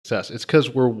success. It's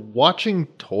because we're watching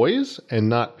toys and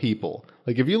not people.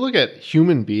 Like, if you look at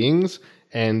human beings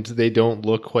and they don't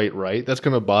look quite right, that's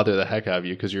going to bother the heck out of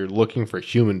you because you're looking for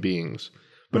human beings.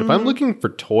 But if I'm looking for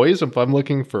toys, if I'm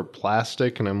looking for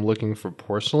plastic and I'm looking for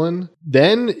porcelain,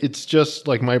 then it's just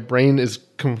like my brain is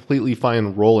completely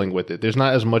fine rolling with it. There's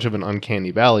not as much of an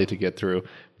uncanny valley to get through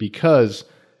because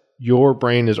your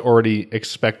brain is already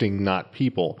expecting not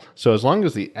people. So as long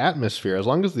as the atmosphere, as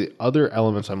long as the other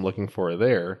elements I'm looking for are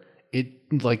there, it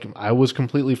like I was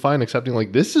completely fine accepting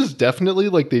like this is definitely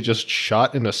like they just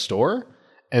shot in a store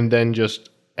and then just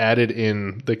added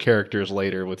in the characters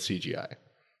later with CGI.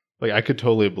 Like, I could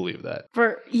totally believe that.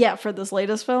 For this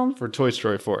latest film? For Toy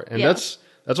Story 4. And that's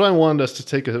why I wanted us to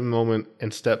take a moment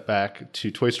and step back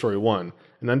to Toy Story 1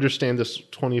 and understand this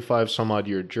 25 some odd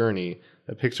year journey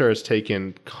that Pixar has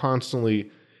taken,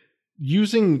 constantly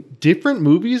using different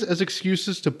movies as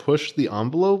excuses to push the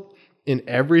envelope in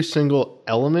every single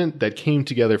element that came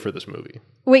together for this movie.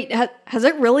 Wait, has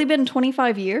it really been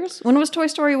 25 years? When was Toy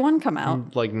Story 1 come out?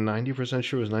 I'm like 90%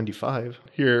 sure it was 95.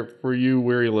 Here, for you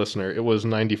weary listener, it was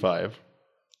 95.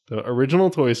 The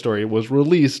original Toy Story was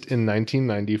released in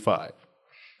 1995.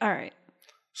 All right.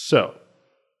 So,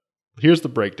 here's the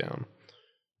breakdown.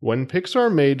 When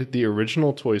Pixar made the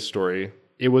original Toy Story,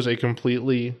 it was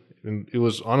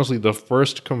honestly the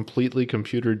first completely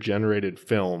computer-generated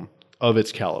film of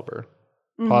its caliber.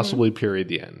 Possibly period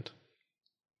the end.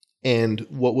 And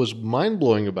what was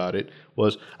mind-blowing about it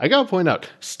was, I gotta point out,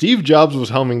 Steve Jobs was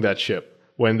helming that ship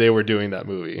when they were doing that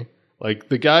movie. Like,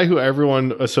 the guy who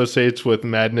everyone associates with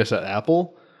madness at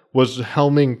Apple was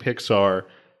helming Pixar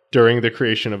during the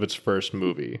creation of its first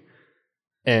movie.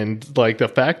 And, like, the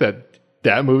fact that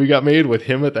that movie got made with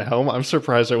him at the helm, I'm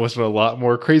surprised there wasn't a lot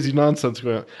more crazy nonsense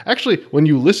going on. Actually, when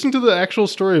you listen to the actual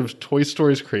story of Toy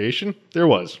Story's creation, there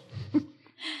was.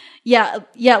 Yeah,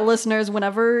 listeners,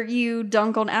 whenever you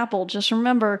dunk on Apple, just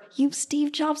remember, you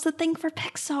Steve Jobs the thing for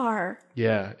Pixar.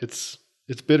 Yeah, it's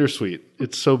bittersweet.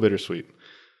 It's so bittersweet.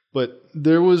 But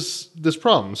there was this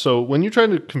problem. So when you try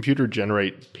to computer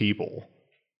generate people,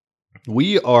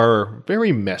 we are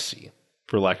very messy,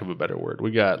 for lack of a better word. We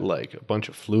got like a bunch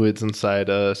of fluids inside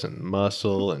us and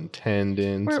muscle and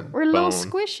tendons. We're a little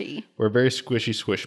squishy. We're very squishy squish